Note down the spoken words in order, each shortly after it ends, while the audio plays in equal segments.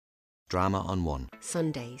Drama on One.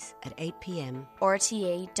 Sundays at 8 p.m.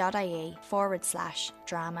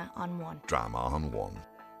 rte.ie/drama on one. Drama on One.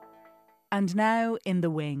 And now In the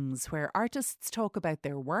Wings, where artists talk about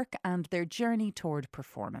their work and their journey toward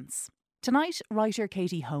performance. Tonight, writer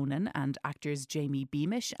Katie Honan and actors Jamie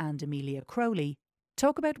Beamish and Amelia Crowley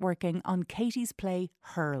talk about working on Katie's play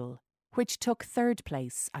Hurl, which took third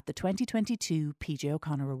place at the 2022 PJ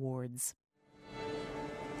O'Connor Awards.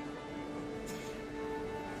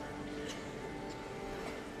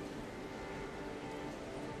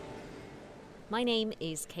 My name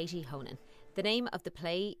is Katie Honan. The name of the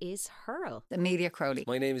play is Hurl. Amelia Crowley.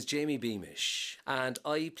 My name is Jamie Beamish and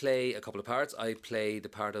I play a couple of parts. I play the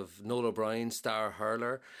part of Noel O'Brien, star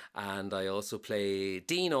hurler, and I also play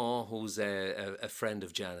Dino, who's a friend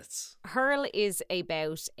of Janet's. Hurl is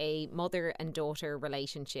about a mother and daughter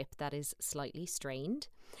relationship that is slightly strained.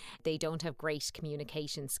 They don't have great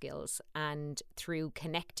communication skills, and through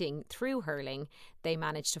connecting through hurling, they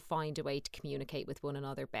manage to find a way to communicate with one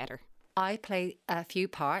another better. I play a few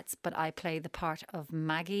parts, but I play the part of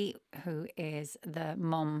Maggie, who is the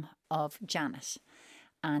mum of Janet.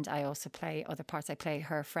 And I also play other parts. I play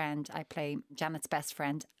her friend. I play Janet's best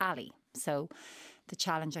friend, Ali. So the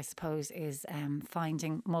challenge, I suppose, is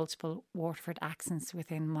finding multiple Waterford accents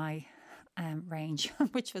within my range,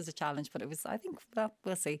 which was a challenge, but it was, I think, well,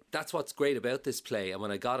 we'll see. That's what's great about this play, and when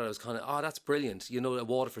I got it I was kind of, oh, that's brilliant, you know, a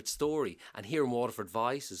Waterford story and hearing Waterford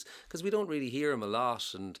voices, because we don't really hear them a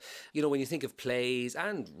lot. And you know, when you think of plays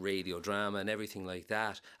and radio drama and everything like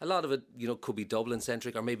that, a lot of it, you know, could be Dublin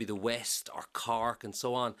centric or maybe the West or Cork and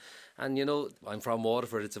so on. And you know, I'm from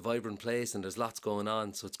Waterford, it's a vibrant place and there's lots going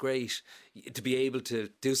on, so it's great to be able to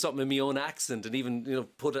do something in my own accent and even, you know,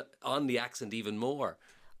 put it on the accent even more.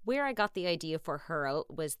 Where I got the idea for Hurl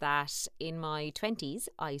was that in my 20s,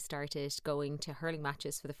 I started going to hurling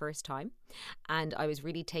matches for the first time. And I was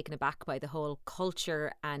really taken aback by the whole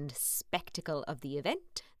culture and spectacle of the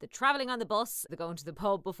event. The travelling on the bus, the going to the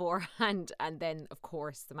pub beforehand, and then, of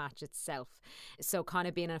course, the match itself. So kind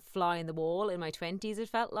of being a fly in the wall in my 20s, it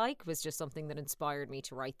felt like, was just something that inspired me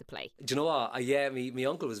to write the play. Do you know what? My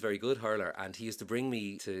uncle was a very good hurler and he used to bring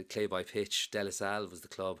me to Clay by Pitch. De La Salle was the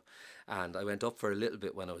club. And I went up for a little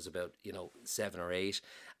bit when I was about, 7 or 8,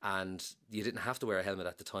 and you didn't have to wear a helmet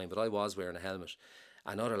at the time, but I was wearing a helmet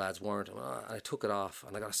and other lads weren't, and I took it off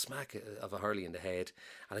and I got a smack of a hurley in the head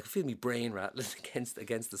and I could feel my brain rattling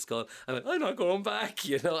against the skull. I went, I'm not going back,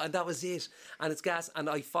 and that was it. And it's gas, and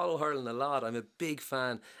I follow hurling a lot. I'm a big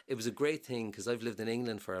fan. It was a great thing because I've lived in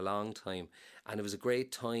England for a long time, and it was a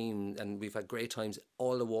great time, and we've had great times,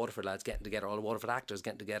 all the Waterford lads getting together, all the Waterford actors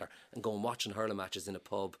getting together and going watching hurling matches in a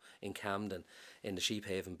pub in Camden in the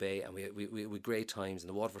Sheephaven Bay, and we had great times, and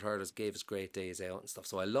the Waterford hurlers gave us great days out and stuff,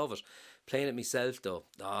 so I love it. Playing it myself though,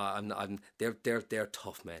 they're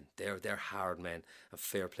tough men, they're hard men, and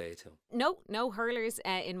fair play to them. No hurlers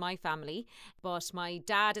in my family, but my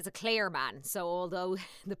dad is a Clare man, so although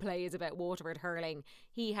the play is about Waterford hurling,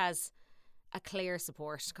 he has a Clare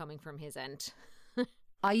support coming from his end.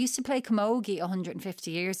 I used to play camogie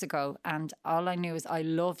 150 years ago, and all I knew is I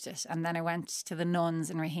loved it. And then I went to the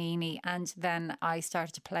Nuns in Raheny, and then I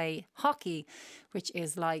started to play hockey, which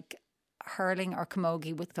is like hurling or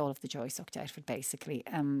camogie with all of the joy sucked out of it, basically,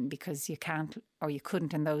 because you can't, or you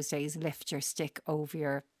couldn't in those days, lift your stick over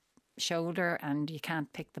your shoulder, and you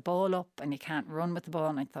can't pick the ball up and you can't run with the ball.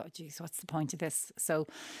 And I thought, geez, what's the point of this? So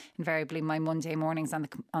invariably my Monday mornings on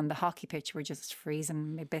the hockey pitch were just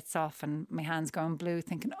freezing my bits off and my hands going blue,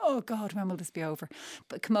 thinking, oh God, when will this be over?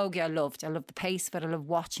 But camogie I loved the pace of it. I love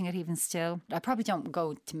watching it even still. I probably don't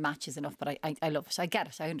go to matches enough, but I love it. I get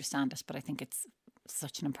it, I understand it, but I think it's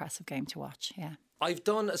such an impressive game to watch. Yeah. I've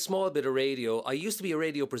done a small bit of radio. I used to be a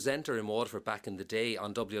radio presenter in Waterford back in the day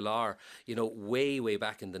on WLR, way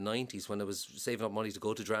back in the 90s when I was saving up money to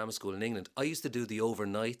go to drama school in England. I used to do the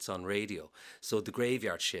overnights on radio, so the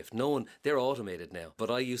graveyard shift. They're automated now,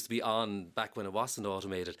 but I used to be on back when it wasn't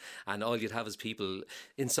automated, and all you'd have is people,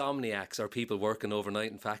 insomniacs or people working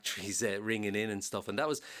overnight in factories ringing in and stuff, and that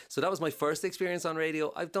was my first experience on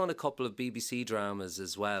radio. I've done a couple of BBC dramas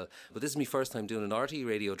as well, but this is my first time doing an RTE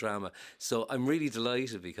radio drama, so I'm really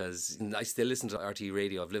delighted because I still listen to RTE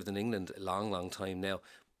radio. I've lived in England a long time now.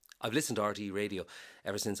 I've listened to RTE radio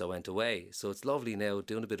ever since I went away, so it's lovely now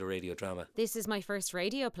doing a bit of radio drama. This is my first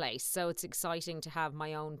radio play, so it's exciting to have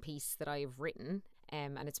my own piece that I have written,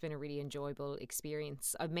 and it's been a really enjoyable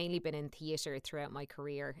experience. I've mainly been in theatre throughout my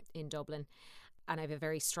career in Dublin, and I have a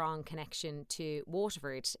very strong connection to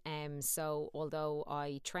Waterford. So although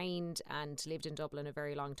I trained and lived in Dublin a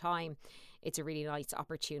very long time, it's a really nice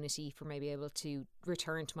opportunity for me to be able to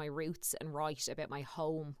return to my roots and write about my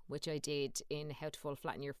home, which I did in How to Fall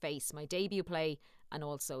Flat in Your Face, my debut play, and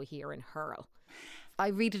also here in Hurl. I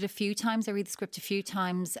read it a few times. I read the script a few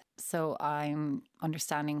times, so I'm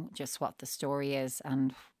understanding just what the story is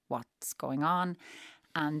and what's going on.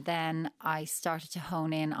 And then I started to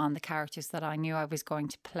hone in on the characters that I knew I was going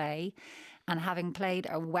to play. And having played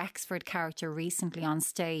a Wexford character recently on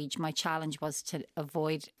stage, my challenge was to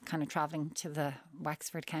avoid kind of travelling to the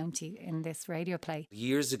Wexford county in this radio play.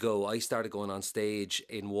 Years ago, I started going on stage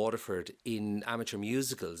in Waterford in amateur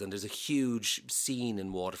musicals, and there's a huge scene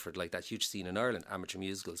in Waterford, like that huge scene in Ireland, amateur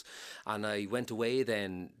musicals. And I went away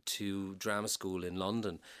then to drama school in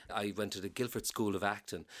London. I went to the Guildford School of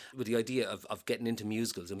Acting with the idea of getting into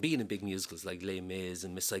musicals and being in big musicals like Les Mis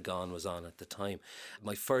and Miss Saigon was on at the time.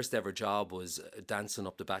 My first ever job was dancing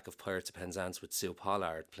up the back of Pirates of Penzance with Sue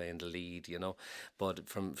Pollard playing the lead, you know, but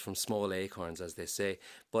from small acorns, as they say.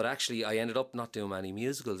 But actually I ended up not doing many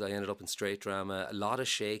musicals. I ended up in straight drama, a lot of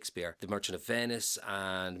Shakespeare, The Merchant of Venice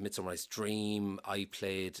and Midsummer Night's Dream. I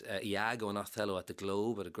played Iago and Othello at the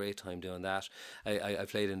Globe, had a great time doing that. I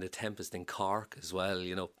played in The Tempest in Cork as well,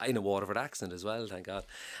 you know, in a Waterford accent as well, thank God,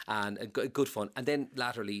 and good fun. And then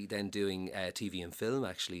latterly then doing TV and film,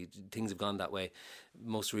 actually things have gone that way.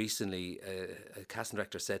 Most recently a casting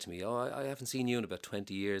director said to me, I haven't seen you in about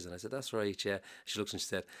 20 years, and I said, that's right, yeah. She looked and she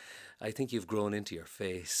said, I think you've grown into your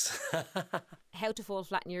face. How to Fall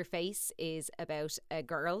Flat in Your Face is about a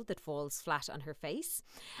girl that falls flat on her face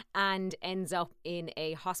and ends up in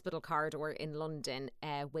a hospital corridor in London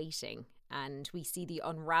waiting, and we see the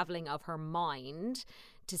unravelling of her mind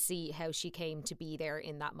to see how she came to be there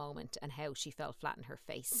in that moment and how she fell flat on her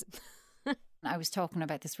face. I was talking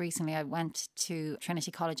about this recently. I went to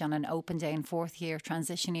Trinity College on an open day in fourth year,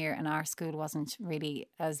 transition year, and our school wasn't really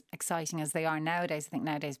as exciting as they are nowadays. I think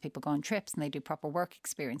nowadays people go on trips and they do proper work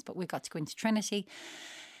experience, but we got to go into Trinity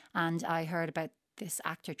and I heard about this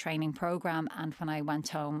actor training programme, and when I went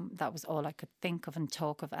home that was all I could think of and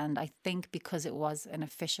talk of. And I think because it was an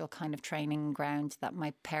official kind of training ground that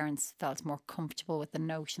my parents felt more comfortable with the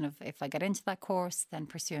notion of if I get into that course then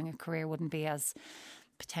pursuing a career wouldn't be as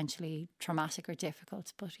potentially traumatic or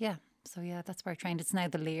difficult. But yeah, so yeah, that's where I trained. It's now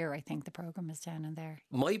the Lear, I think the programme is down in there.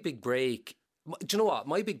 My big break, do you know what?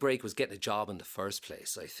 My big break was getting a job in the first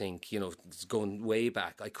place, I think. You know, it's going way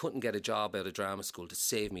back. I couldn't get a job out of drama school to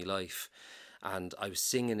save me life. And I was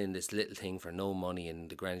singing in this little thing for no money in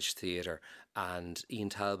the Greenwich Theatre, and Ian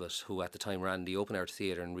Talbot, who at the time ran the Open Air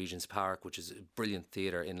Theatre in Regent's Park, which is a brilliant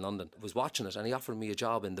theatre in London, was watching it, and he offered me a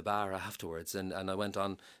job in the bar afterwards, and I went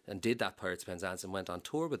on and did that Pirates of Penzance and went on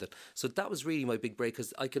tour with it. So that was really my big break,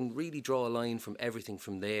 because I can really draw a line from everything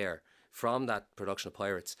from there, from that production of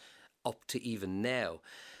Pirates up to even now.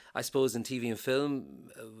 I suppose in TV and film,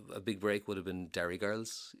 a big break would have been Derry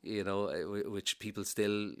Girls, you know, which people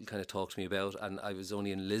still kind of talk to me about. And I was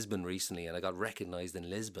only in Lisbon recently, and I got recognised in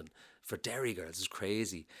Lisbon for Derry Girls. It's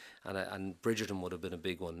crazy. And Bridgerton would have been a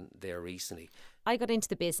big one there recently. I got into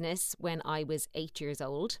the business when I was 8 years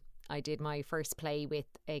old. I did my first play with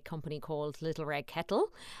a company called Little Red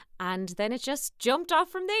Kettle, and then it just jumped off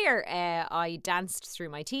from there. I danced through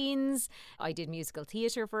my teens, I did musical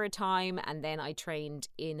theatre for a time, and then I trained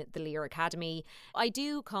in the Lear Academy. I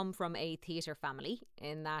do come from a theatre family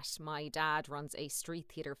in that my dad runs a street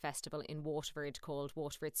theatre festival in Waterford called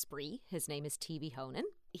Waterford Spree. His name is Katie Honan.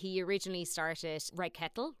 He originally started Red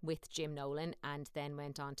Kettle with Jim Nolan and then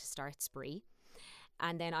went on to start Spree.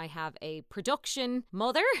 And then I have a production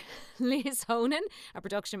mother, Liz Honan, a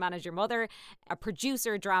production manager mother, a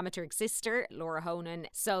producer, dramaturg sister, Laura Honan.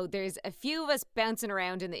 So there's a few of us bouncing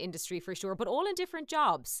around in the industry for sure, but all in different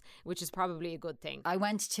jobs, which is probably a good thing. I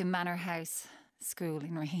went to Manor House School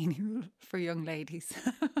in Raheny for young ladies.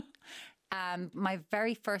 My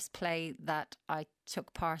very first play that I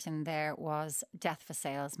took part in there was Death of a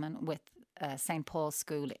Salesman with St. Paul's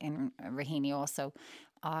School in Raheny also.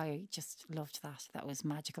 I just loved that. That was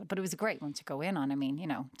magical. But it was a great one to go in on. I mean, you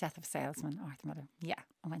know, Death of a Salesman, Arthur Miller. Yeah,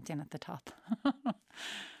 I went in at the top.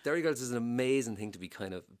 Derry Girls is an amazing thing to be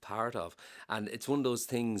kind of part of. And it's one of those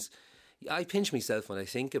things, I pinch myself when I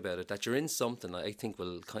think about it, that you're in something I think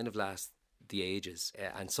will kind of last the ages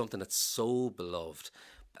and something that's so beloved.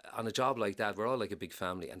 On a job like that, we're all like a big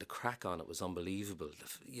family, and the crack on it was unbelievable.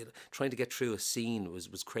 You know, trying to get through a scene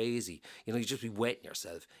was crazy. You know, you just be wetting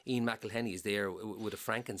yourself. Ian McElhenney is there with a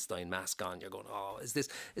Frankenstein mask on. You're going, oh, is this?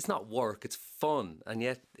 It's not work, it's fun, and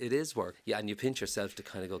yet it is work. Yeah, and you pinch yourself to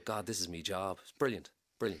kind of go, God, this is my job. It's brilliant,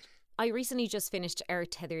 brilliant. I recently just finished Our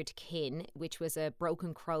Tethered Kin, which was a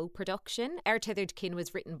Broken Crow production. Our Tethered Kin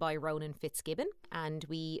was written by Ronan Fitzgibbon, and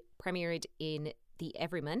we premiered in the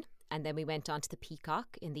Everyman And then we went on to the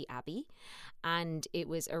Peacock in the Abbey. And it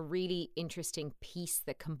was a really interesting piece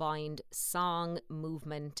that combined song,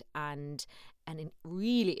 movement, and a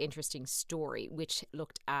really interesting story, which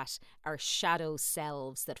looked at our shadow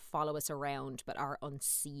selves that follow us around but are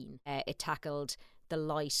unseen. It tackled the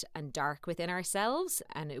light and dark within ourselves,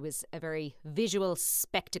 and it was a very visual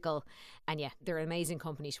spectacle. And yeah, they're an amazing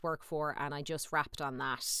company to work for, and I just wrapped on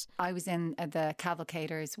that. I was in the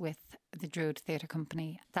Cavalcaders with the Druid Theatre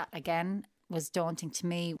Company. That again was daunting to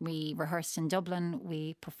me. We rehearsed in Dublin,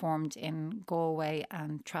 we performed in Galway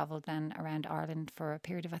and travelled then around Ireland for a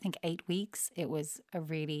period of I think 8 weeks. It was a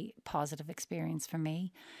really positive experience for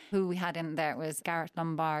me. Who we had in there was Garrett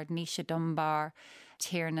Lombard, Nisha Dunbar,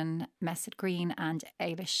 Tiernan Messett Green and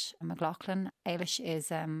Ailish McLaughlin. Ailish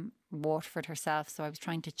is Waterford herself, so I was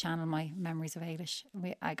trying to channel my memories of Ailish.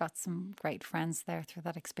 I got some great friends there through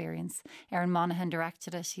that experience. Aaron Monaghan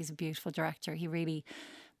directed it. He's a beautiful director. He really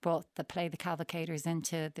brought the play The Cavalcaders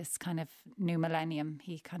into this kind of new millennium.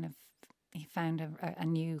 He found a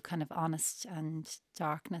new kind of honest and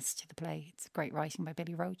darkness to the play. It's great writing by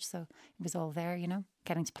Billy Roach, so it was all there, you know.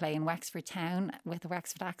 Getting to play in Wexford town with a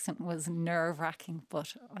Wexford accent was nerve-wracking,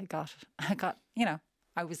 but I got, you know,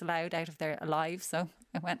 I was allowed out of there alive, so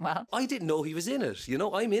it went well. I didn't know he was in it. You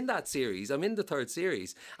know, I'm in that series. I'm in the third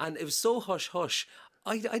series, and it was so hush-hush.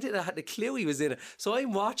 I didn't have a clue he was in it. So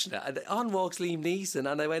I'm watching it, and on walks Liam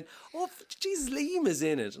Neeson, and I went, oh, Jesus, Liam is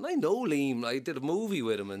in it. And I know Liam. I did a movie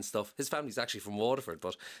with him and stuff. His family's actually from Waterford,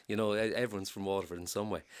 but, you know, everyone's from Waterford in some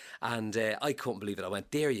way. And I couldn't believe it. I went,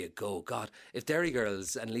 there you go. God, if Derry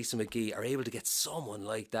Girls and Lisa McGee are able to get someone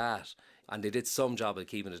like that, and they did some job of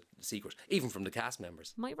keeping it secret, even from the cast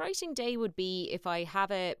members. My writing day would be if I have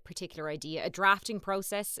a particular idea. A drafting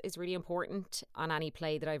process is really important on any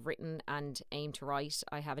play that I've written and aim to write.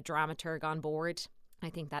 I have a dramaturg on board. I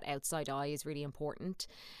think that outside eye is really important.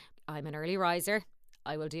 I'm an early riser.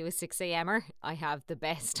 I will do a 6 a.m-er. I have the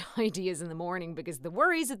best ideas in the morning because the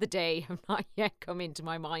worries of the day have not yet come into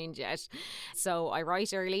my mind yet. So I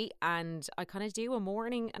write early and I kind of do a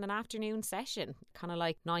morning and an afternoon session, kind of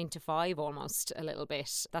like 9 to 5 almost a little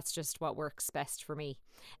bit. That's just what works best for me.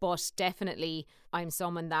 But definitely I'm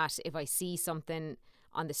someone that if I see something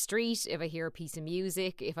on the street, if I hear a piece of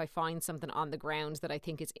music, if I find something on the ground that I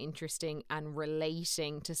think is interesting and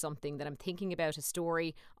relating to something that I'm thinking about, a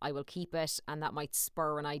story, I will keep it, and that might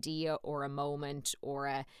spur an idea or a moment or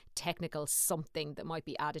a technical something that might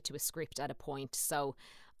be added to a script at a point. So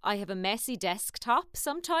I have a messy desktop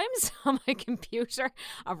sometimes on my computer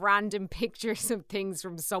of random pictures of things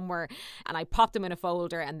from somewhere, and I pop them in a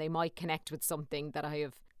folder and they might connect with something that I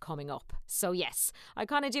have coming up. So yes, I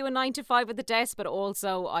kind of do a 9 to 5 at the desk, but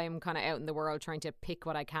also I'm kind of out in the world trying to pick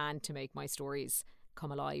what I can to make my stories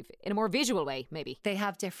come alive in a more visual way, maybe. They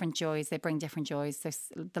have different joys. They bring different joys. There's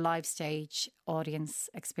the live stage audience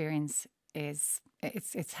experience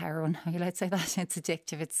it's heroin. Let's say that it's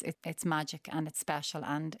addictive. It's magic and it's special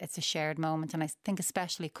and it's a shared moment. And I think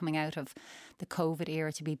especially coming out of the COVID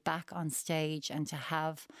era, to be back on stage and to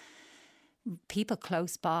have people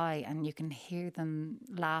close by and you can hear them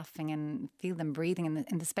laughing and feel them breathing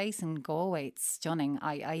in the space in Galway. It's stunning.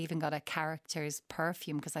 I even got a character's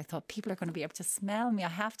perfume because I thought people are going to be able to smell me. I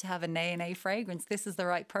have to have a Nay fragrance. This is the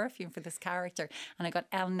right perfume for this character. And I got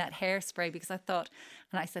Elnet hairspray because I thought,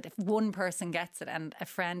 and I said, if one person gets it, and a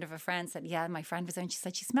friend of a friend said, yeah, my friend was there and she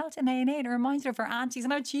said she smelled an A&A and it reminded her of her aunties.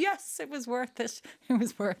 And I went, yes, it was worth it. It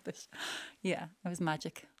was worth it. Yeah, it was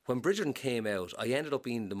magic. When Bridgerton came out, I ended up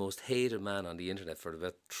being the most hated man on the internet for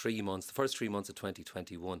about 3 months, the first 3 months of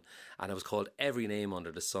 2021, and I was called every name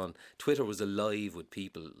under the sun. Twitter was alive with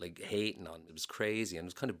people like hating on. It was crazy and it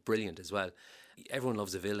was kind of brilliant as well. Everyone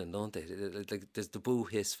loves a villain, don't they? Like there's the boo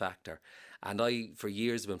hiss factor. And I, for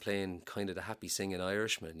years, have been playing kind of the happy singing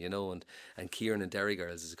Irishman, you know, and Kieran in Derry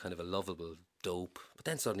Girls is kind of a lovable dope. But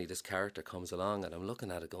then suddenly this character comes along and I'm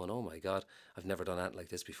looking at it going, oh my God, I've never done anything like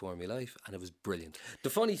this before in my life. And it was brilliant.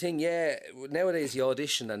 The funny thing, yeah, nowadays you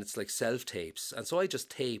audition and it's like self-tapes. And so I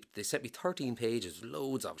just taped. They sent me 13 pages,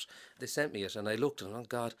 loads of it. They sent me it and I looked and oh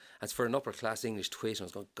God, and it's for an upper class English twit. And I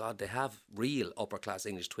was going, God, they have real upper class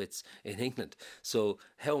English twits in England. So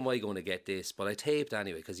how am I going to get this? But I taped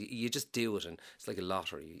anyway because you just do it and it's like a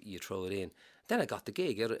lottery. You throw it in. Then I got the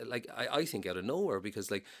gig, I think out of nowhere, because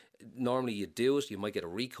like normally you do it, you might get a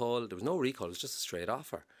recall. There was no recall, it was just a straight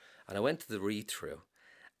offer. And I went to the read-through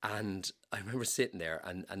and I remember sitting there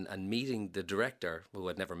and meeting the director, who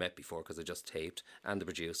I'd never met before because I just taped, and the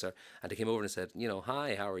producer. And they came over and said, you know,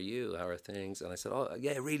 hi, how are you? How are things? And I said, oh,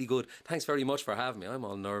 yeah, really good. Thanks very much for having me. I'm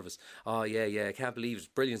all nervous. Oh, yeah, I can't believe it's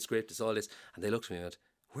brilliant script, it's all this. And they looked at me and went,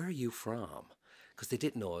 where are you from? Because they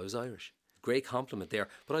didn't know I was Irish. great compliment there.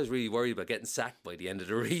 But I was really worried about getting sacked by the end of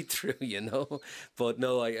the read-through, you know. But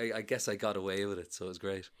no, I guess I got away with it, so it was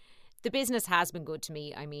great. The business has been good to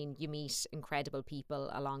me. I mean, you meet incredible people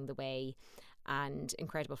along the way and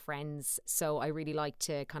incredible friends. So I really like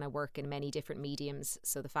to kind of work in many different mediums.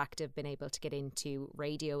 So the fact of being able to get into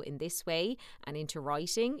radio in this way and into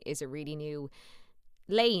writing is a really new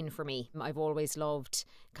lane for me. I've always loved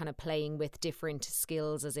kind of playing with different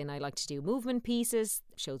skills, as in I like to do movement pieces,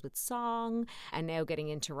 shows with song, and now getting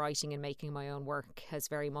into writing and making my own work has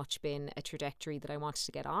very much been a trajectory that I wanted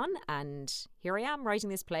to get on, and here I am writing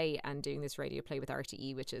this play and doing this radio play with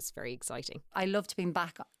RTE, which is very exciting. I loved being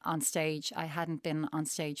back on stage. I hadn't been on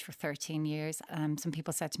stage for 13 years. Some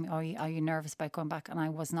people said to me, are you nervous about going back? And I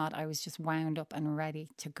was not. I was just wound up and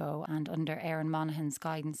ready to go, and under Aaron Monaghan's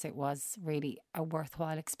guidance it was really a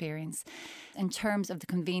worthwhile experience. In terms of the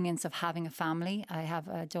convenience of having a family, I have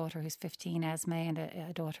a daughter who's 15, Esme, and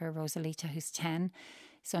a daughter, Rosalita, who's 10.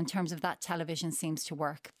 So in terms of that, television seems to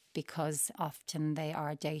work because often they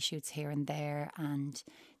are day shoots here and there, and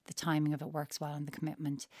the timing of it works well and the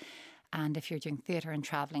commitment. And if you're doing theatre and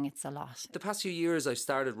travelling, it's a lot. The past few years I've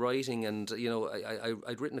started writing, and you know,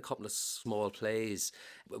 I'd written a couple of small plays,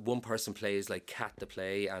 one-person plays like Cat the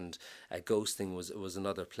Play, and Ghosting was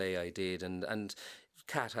another play I did, and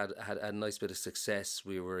Cat had a nice bit of success.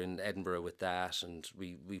 We were in Edinburgh with that, and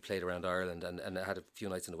we played around Ireland, and I had a few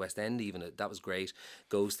nights in the West End even. That was great.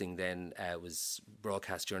 Ghosting then was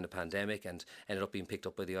broadcast during the pandemic and ended up being picked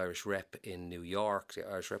up by the Irish Rep in New York, the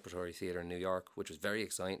Irish Repertory Theatre in New York, which was very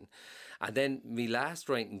exciting. And then my last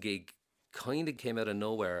writing gig kind of came out of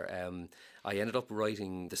nowhere. I ended up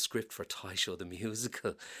writing the script for Toy Show the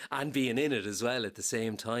musical and being in it as well at the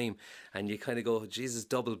same time. And you kind of go, Jesus,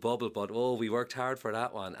 double bubble, but oh, we worked hard for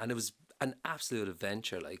that one. And it was an absolute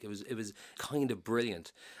adventure. Like it was kind of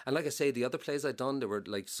brilliant. And like I say, the other plays I'd done, they were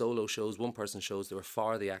like solo shows, one-person shows. They were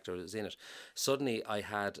for the actor that was in it. Suddenly I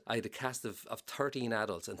had a cast of 13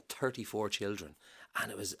 adults and 34 children, and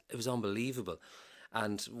it was unbelievable.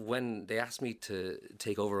 And when they asked me to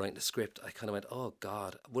take over writing the script, I kind of went, oh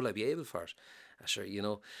God, will I be able for it? Sure, you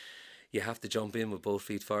know, you have to jump in with both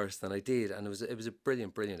feet first. And I did. And it was a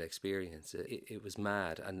brilliant, brilliant experience. It was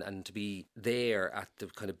mad. And to be there at the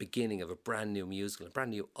kind of beginning of a brand new musical, a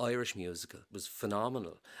brand new Irish musical, was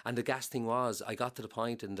phenomenal. And the gas thing was, I got to the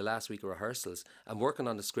point in the last week of rehearsals, I'm working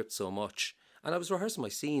on the script so much, and I was rehearsing my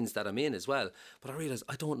scenes that I'm in as well, but I realised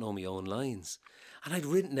I don't know my own lines. And I'd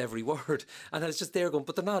written every word, and I was just there going,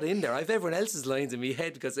 but they're not in there. I have everyone else's lines in my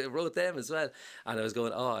head because I wrote them as well. And I was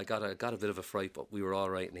going, oh, I got a bit of a fright, but we were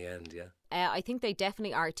all right in the end, yeah. I think they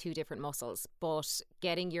definitely are two different muscles, but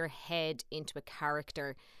getting your head into a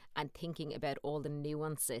character and thinking about all the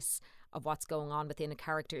nuances of what's going on within a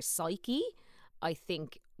character's psyche, I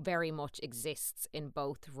think very much exists in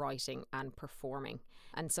both writing and performing.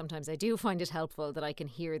 And sometimes I do find it helpful that I can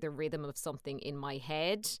hear the rhythm of something in my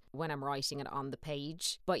head when I'm writing it on the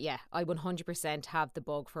page. But yeah, I 100% have the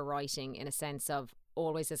bug for writing, in a sense of,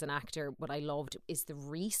 always as an actor, what I loved is the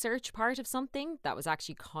research part of something. That was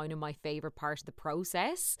actually kind of my favourite part of the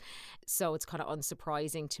process. So it's kind of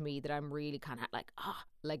unsurprising to me that I'm really kind of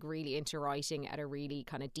like really into writing at a really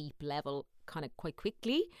kind of deep level kind of quite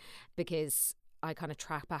quickly, because I kind of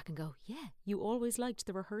track back and go, yeah, you always liked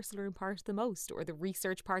the rehearsal room part the most, or the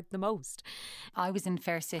research part the most. I was in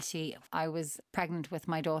Fair City. I was pregnant with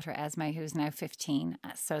my daughter Esme, who's now 15.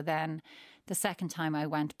 So then the second time I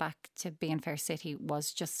went back to be in Fair City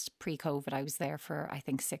was just pre-COVID. I was there for, I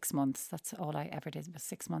think, 6 months. That's all I ever did, was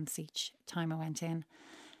 6 months each time I went in,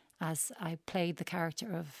 as I played the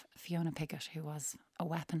character of Fiona Piggott, who was a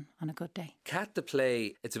weapon on a good day. Cat the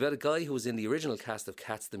Play, it's about a guy who was in the original cast of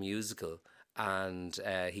Cats the Musical, and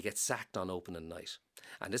he gets sacked on opening night.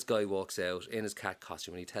 And this guy walks out in his cat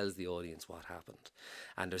costume and he tells the audience what happened.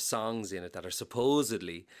 And there's songs in it that are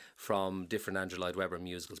supposedly from different Andrew Lloyd Webber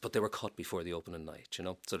musicals, but they were cut before the opening night, you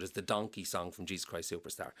know. So there's the Donkey song from Jesus Christ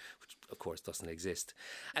Superstar, which of course doesn't exist.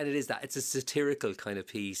 And it is that. It's a satirical kind of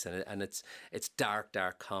piece, and it's dark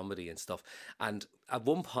comedy and stuff. And at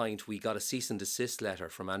one point we got a cease and desist letter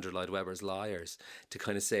from Andrew Lloyd Webber's lawyers to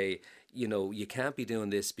kind of say, you know, you can't be doing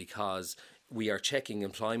this because we are checking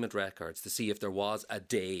employment records to see if there was a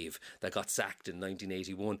Dave that got sacked in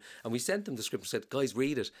 1981. And we sent them the script and said, guys,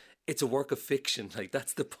 read it. It's a work of fiction. Like,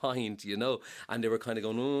 that's the point, you know. And they were kind of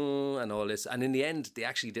going, oh, and all this. And in the end, they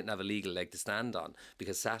actually didn't have a legal leg to stand on,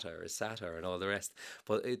 because satire is satire and all the rest.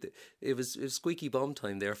 But it was squeaky bum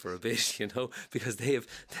time there for a bit, you know, because they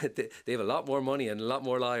have a lot more money and a lot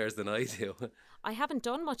more liars than I do. I haven't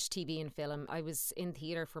done much TV and film. I was in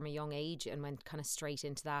theatre from a young age and went kind of straight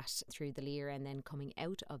into that through the Lear and then coming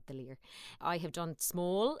out of the Lear. I have done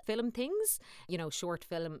small film things, short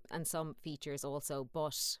film and some features also,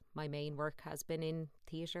 but my main work has been in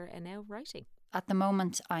theatre and now writing. At the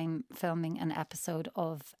moment, I'm filming an episode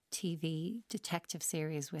of TV detective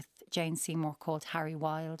series with Jane Seymour called Harry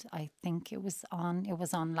Wilde. I think it was on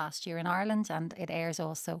last year in Ireland, and it airs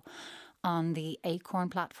also on the Acorn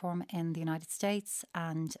platform in the United States.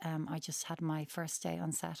 And I just had my first day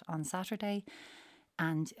on set on Saturday.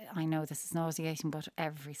 And I know this is nauseating, but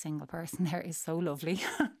every single person there is so lovely.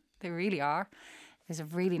 They really are. There's a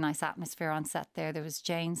really nice atmosphere on set there. There was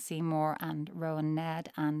Jane Seymour and Rowan Ned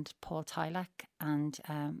and Paul Tylek, and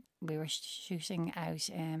we were shooting out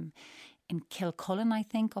in Kilcullen, I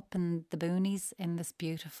think, up in the boonies in this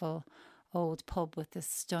beautiful old pub with this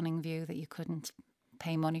stunning view that you couldn't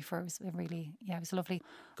pay money for. It was it was lovely.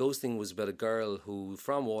 Ghosting was about a girl who,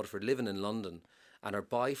 from Waterford, living in London, and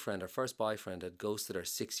her first boyfriend, had ghosted her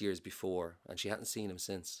 6 years before, and she hadn't seen him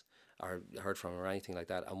since, or heard from him or anything like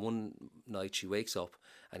that. And one night she wakes up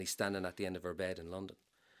and he's standing at the end of her bed in London.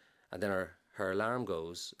 And then her alarm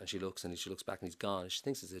goes and she looks back and he's gone. She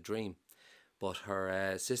thinks it's a dream. But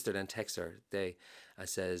her sister then texts her today and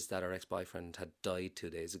says that her ex-boyfriend had died 2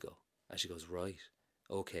 days ago. And she goes, right,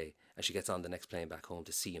 okay. And she gets on the next plane back home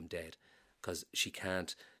to see him dead, because she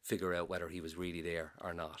can't figure out whether he was really there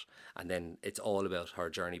or not. And then it's all about her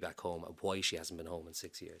journey back home and why she hasn't been home in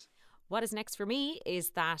 6 years. What is next for me is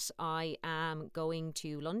that I am going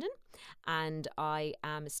to London and I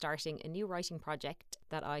am starting a new writing project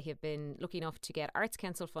that I have been lucky enough to get Arts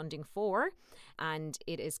Council funding for, and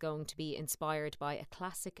it is going to be inspired by a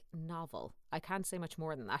classic novel. I can't say much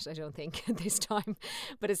more than that, I don't think, this time.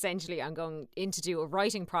 But essentially I'm going in to do a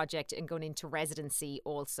writing project and going into residency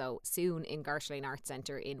also soon in Garshlane Arts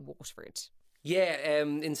Centre in Waterford. Yeah,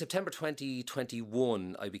 in September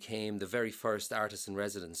 2021, I became the very first artist in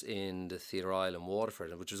residence in the Theatre Isle in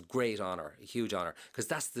Waterford, which was a great honour, a huge honour, because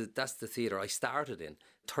that's the theatre I started in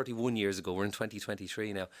 31 years ago. We're in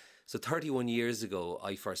 2023 now. So 31 years ago,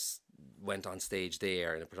 I first went on stage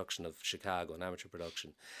there in a production of Chicago, an amateur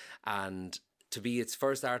production. And to be its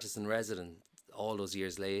first artist in residence all those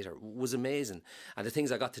years later was amazing. And the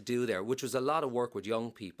things I got to do there, which was a lot of work with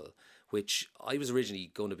young people, which I was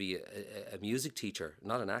originally going to be a music teacher,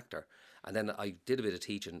 not an actor. And then I did a bit of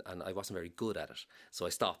teaching and I wasn't very good at it. So I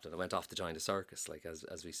stopped and I went off to join the circus, like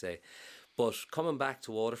as we say. But coming back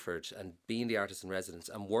to Waterford and being the artist in residence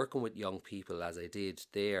and working with young people as I did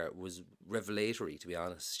there was revelatory, to be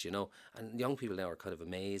honest, And young people now are kind of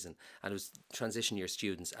amazing. And it was transition year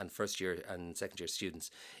students and first year and second year students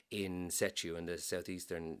in SETU and the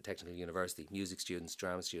Southeastern Technical University, music students,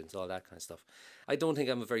 drama students, all that kind of stuff. I don't think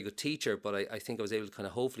I'm a very good teacher, but I think I was able to kind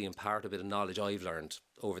of hopefully impart a bit of knowledge I've learned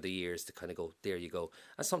over the years to kind of go, there you go.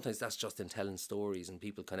 And sometimes that's just in telling stories and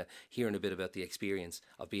people kind of hearing a bit about the experience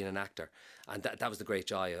of being an actor. And that was the great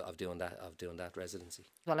joy of doing that residency.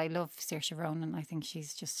 Well, I love Saoirse Ronan. I think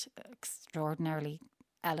she's just extraordinarily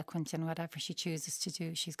eloquent in whatever she chooses to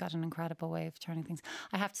do. She's got an incredible way of turning things.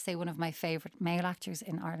 I have to say one of my favourite male actors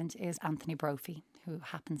in Ireland is Anthony Brophy, who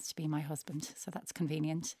happens to be my husband, so that's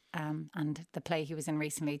convenient. And the play he was in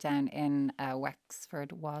recently down in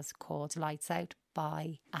Wexford was called Lights Out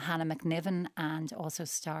by Hannah McNiven and also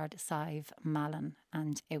starred Sive Mallon.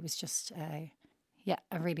 And it was just a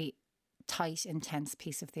really tight, intense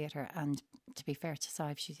piece of theatre, and to be fair to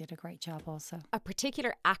Sive, she did a great job also. A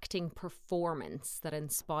particular acting performance that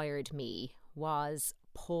inspired me was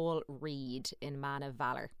Paul Reed in Man of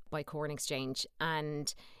Valour by Corn Exchange,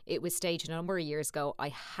 and it was staged a number of years ago. I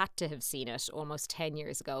had to have seen it almost 10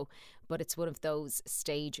 years ago, but it's one of those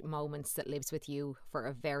stage moments that lives with you for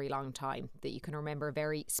a very long time, that you can remember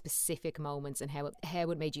very specific moments and how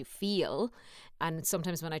it made you feel. And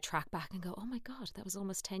sometimes when I track back and go, oh my God, that was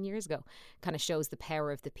almost 10 years ago, kind of shows the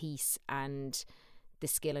power of the piece and the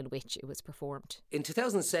skill in which it was performed. In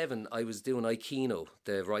 2007, I was doing Aikino,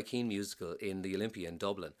 the Roy Keane musical, in the Olympia in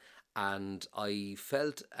Dublin, and I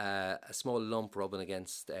felt a small lump rubbing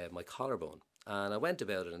against my collarbone. And I went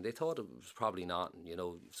about it, and they thought it was probably nothing.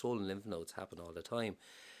 Swollen lymph nodes happen all the time.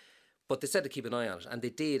 But they said to keep an eye on it, and they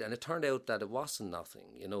did, and it turned out that it wasn't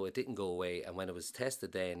nothing. It didn't go away, and when it was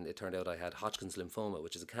tested then, it turned out I had Hodgkin's lymphoma,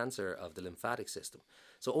 which is a cancer of the lymphatic system.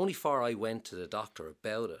 So only before I went to the doctor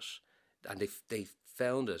about it, and they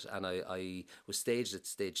found it, and I was staged at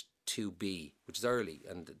stage 2B, which is early,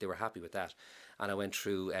 and they were happy with that. And I went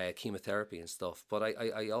through chemotherapy and stuff. But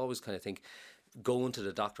I always kind of think going to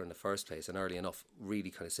the doctor in the first place and early enough really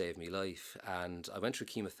kind of saved me life. And I went through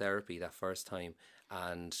chemotherapy that first time,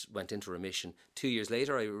 and went into remission. 2 years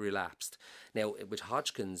later, I relapsed. Now, with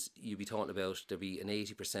Hodgkin's, you'd be talking about there'd be an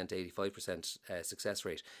 80%, 85% success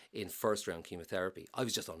rate in first-round chemotherapy. I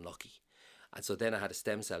was just unlucky. And so then I had a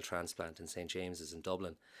stem cell transplant in St. James's in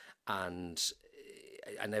Dublin, and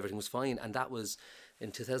everything was fine. And that was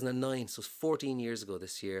in 2009, so it's 14 years ago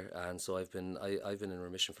this year. And so I've been in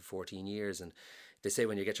remission for 14 years. And they say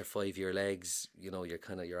when you get your 5-year legs, you know, you're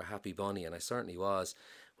a happy bunny, and I certainly was.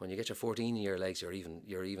 When you get your 14-year legs, you're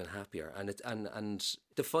even happier. And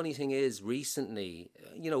the funny thing is, recently,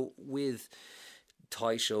 you know, with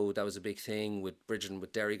Toy Show, that was a big thing with Bridget and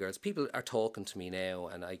with Derry Girls. People are talking to me now,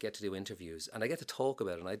 and I get to do interviews, and I get to talk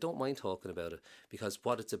about it, and I don't mind talking about it, because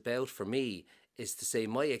what it's about for me is to say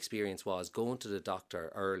my experience was going to the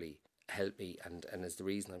doctor early helped me and is the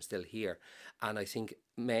reason I'm still here. And I think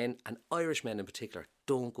men, and Irish men in particular,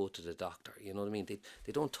 don't go to the doctor. You know what I mean?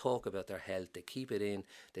 They don't talk about their health. They keep it in.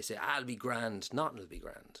 They say, I'll be grand. Nothing will be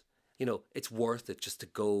grand. You know, it's worth it just to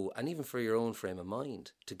go, and even for your own frame of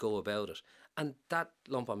mind, to go about it. And that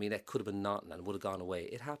lump on my neck could have been nothing and would have gone away.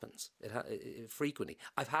 It happens. It frequently.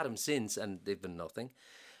 I've had them since, and they've been nothing.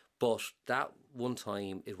 But that one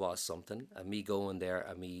time, it was something. And me going there,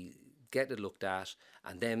 and me getting it looked at,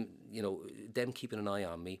 and them, you know, them keeping an eye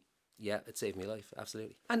on me. Yeah, it saved me life,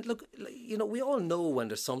 absolutely. And look, you know, we all know when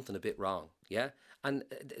there's something a bit wrong, yeah? And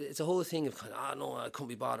it's a whole thing of kind of, no, I couldn't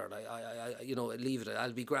be bothered, I you know, leave it,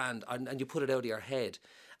 I'll be grand, and you put it out of your head.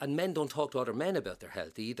 And men don't talk to other men about their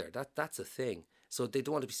health either. That's a thing. So they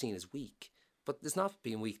don't want to be seen as weak. But it's not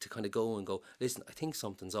being weak to kind of go, listen, I think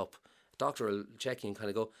something's up. The doctor will check you and kind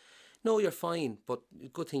of go, no, you're fine, but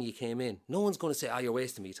good thing you came in. No one's going to say, you're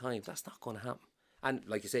wasting me time. That's not going to happen. And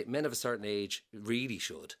like you say, men of a certain age really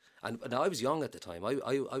should. And I was young at the time. I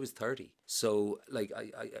was 30. So like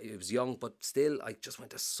I was young, but still I just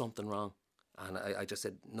went, there's something wrong. And I just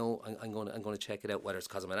said, no, I'm going to check it out, whether it's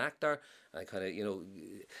because I'm an actor. I kind of, you know,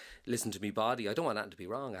 listen to my body. I don't want that to be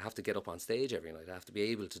wrong. I have to get up on stage every night. I have to be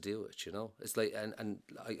able to do it, you know. It's like, and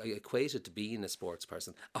I equate it to being a sports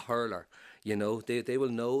person, a hurler, you know. They will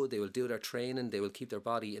know, they will do their training, they will keep their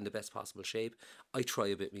body in the best possible shape. I try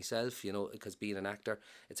a bit myself, you know, because being an actor,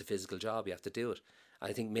 it's a physical job. You have to do it.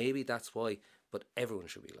 I think maybe that's why, but everyone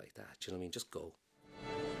should be like that, you know what I mean? Just go.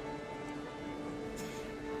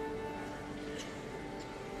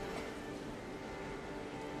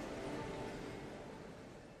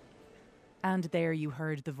 And there you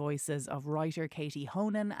heard the voices of writer Katie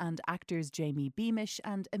Honan and actors Jamie Beamish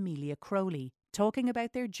and Amelia Crowley talking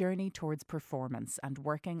about their journey towards performance and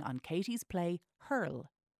working on Katie's play Hurl,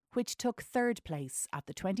 which took third place at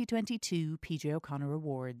the 2022 PJ O'Connor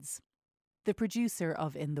Awards. The producer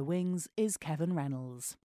of In the Wings is Kevin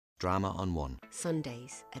Reynolds. Drama on One.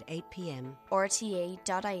 Sundays at 8 p.m. rte.ie/drama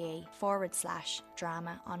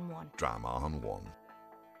on one. Drama on One.